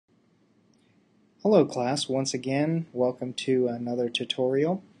Hello class, once again welcome to another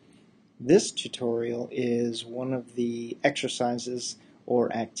tutorial. This tutorial is one of the exercises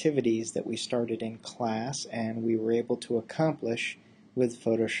or activities that we started in class and we were able to accomplish with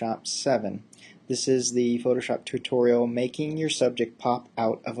Photoshop 7. This is the Photoshop tutorial making your subject pop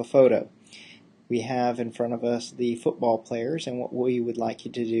out of a photo. We have in front of us the football players, and what we would like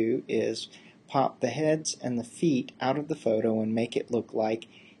you to do is pop the heads and the feet out of the photo and make it look like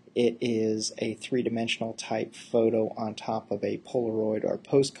it is a three-dimensional type photo on top of a Polaroid or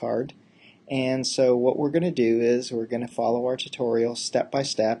postcard. And so what we're going to do is we're going to follow our tutorial step by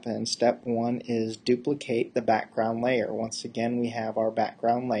step, and step one is duplicate the background layer. Once again, we have our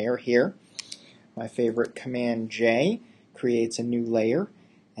background layer here. My favorite, Command J, creates a new layer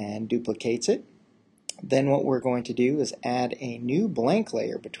and duplicates it. Then what we're going to do is add a new blank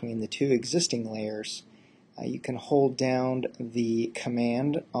layer between the two existing layers. You can hold down the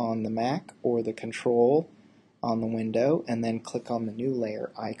command on the Mac or the control on the window and then click on the new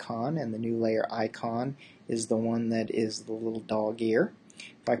layer icon, and the new layer icon is the one that is the little dog ear.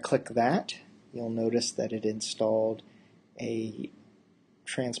 If I click that, you'll notice that it installed a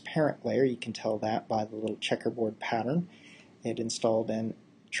transparent layer. You can tell that by the little checkerboard pattern. It installed an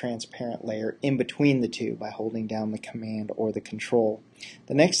transparent layer in between the two by holding down the command or the control.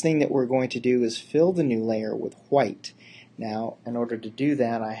 The next thing that we're going to do is fill the new layer with white. Now, in order to do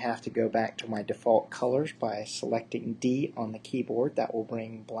that, I have to go back to my default colors by selecting D on the keyboard. That will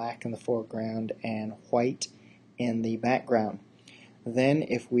bring black in the foreground and white in the background. Then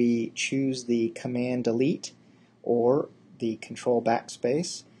if we choose the command delete or the control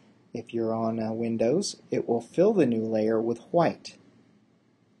backspace, if you're on Windows, it will fill the new layer with white.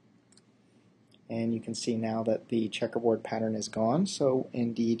 And you can see now that the checkerboard pattern is gone, so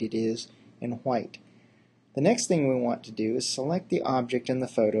indeed it is in white. The next thing we want to do is select the object in the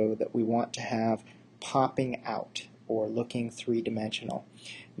photo that we want to have popping out or looking three-dimensional.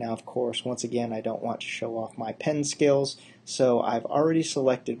 Now, of course, once again, I don't want to show off my pen skills, so I've already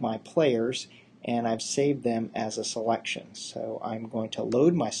selected my players and I've saved them as a selection. So I'm going to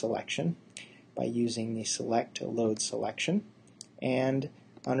load my selection by using the select to load selection, and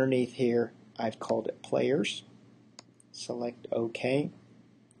underneath here I've called it players. Select OK,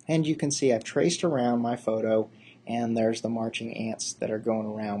 and you can see I've traced around my photo and there's the marching ants that are going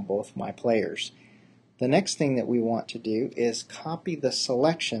around both my players. The next thing that we want to do is copy the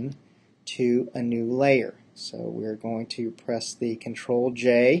selection to a new layer. So we're going to press the Control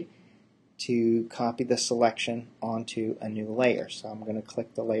J to copy the selection onto a new layer. So I'm going to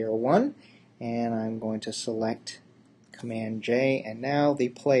click the layer 1 and I'm going to select Command J, and now the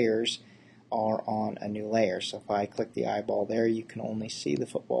players are on a new layer. So if I click the eyeball there, you can only see the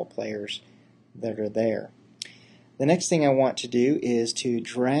football players that are there. The next thing I want to do is to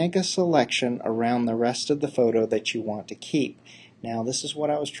drag a selection around the rest of the photo that you want to keep. Now, this is what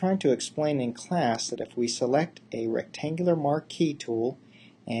I was trying to explain in class, that if we select a rectangular marquee tool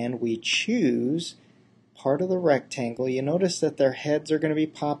and we choose part of the rectangle, you notice that their heads are going to be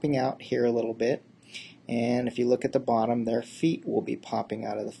popping out here a little bit. And if you look at the bottom, their feet will be popping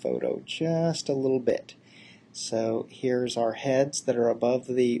out of the photo just a little bit. So here's our heads that are above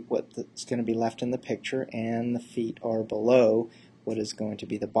what's going to be left in the picture, and the feet are below what is going to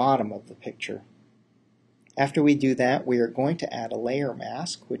be the bottom of the picture. After we do that, we are going to add a layer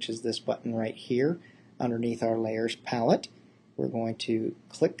mask, which is this button right here underneath our layers palette. We're going to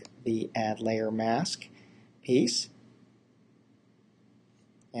click the Add Layer Mask piece,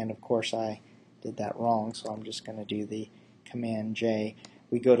 and of course I did that wrong, so I'm just going to do the Command J.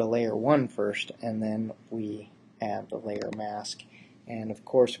 We go to layer 1 first, and then we add the layer mask. And of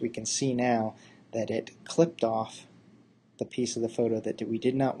course we can see now that it clipped off the piece of the photo that we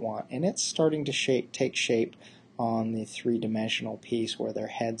did not want, and it's starting to take shape on the three-dimensional piece where their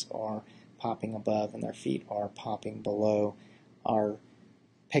heads are popping above and their feet are popping below our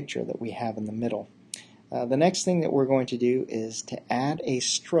picture that we have in the middle. The next thing that we're going to do is to add a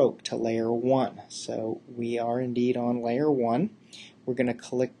stroke to layer 1. So we are indeed on layer 1. We're going to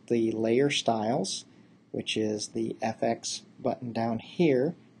click the layer styles, which is the FX button down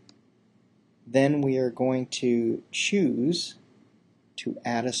here. Then we are going to choose to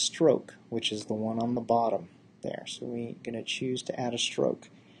add a stroke, which is the one on the bottom there. So we're going to choose to add a stroke.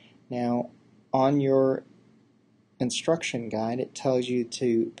 Now, on your instruction guide, it tells you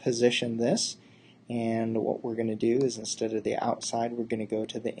to position this. And what we're going to do is, instead of the outside, we're going to go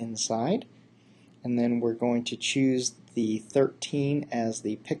to the inside. And then we're going to choose the 13 as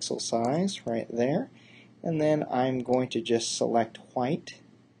the pixel size right there. And then I'm going to just select white,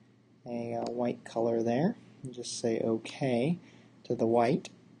 a white color there, and just say OK to the white.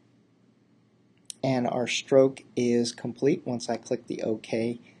 and our stroke is complete once I click the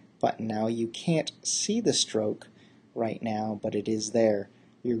OK button. Now you can't see the stroke right now, but it is there.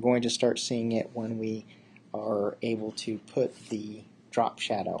 You're going to start seeing it when we are able to put the drop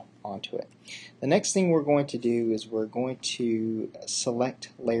shadow onto it. The next thing we're going to do is we're going to select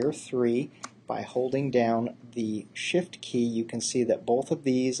layer 3 by holding down the shift key. You can see that both of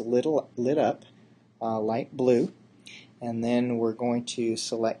these lit up light blue, and then we're going to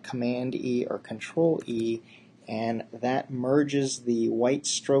select Command E or Control E, and that merges the white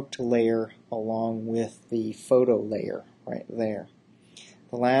stroked layer along with the photo layer right there.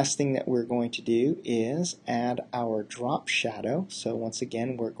 The last thing that we're going to do is add our drop shadow. So once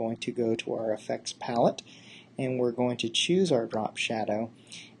again, we're going to go to our effects palette and we're going to choose our drop shadow,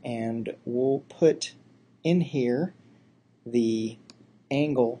 and we'll put in here the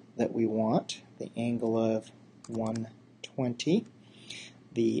angle that we want, the angle of 120.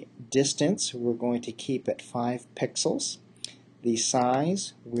 The distance we're going to keep at 5 pixels. The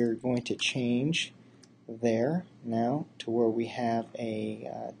size we're going to change there now to where we have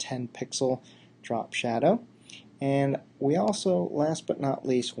a 10 pixel drop shadow. And we also, last but not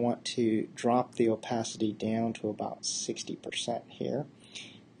least, want to drop the opacity down to about 60% here.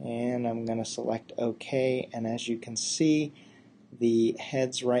 And I'm going to select OK, and as you can see, the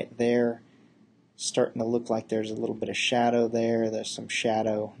head's right there starting to look like there's a little bit of shadow there. There's some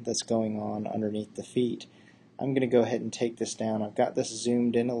shadow that's going on underneath the feet. I'm going to go ahead and take this down. I've got this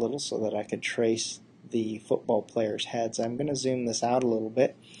zoomed in a little so that I could trace the football players' heads. I'm going to zoom this out a little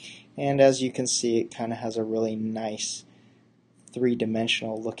bit, and as you can see, it kind of has a really nice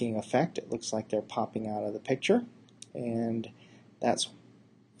three-dimensional looking effect. It looks like they're popping out of the picture, and that's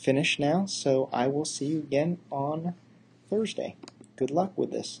finished now, so I will see you again on Thursday. Good luck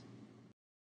with this.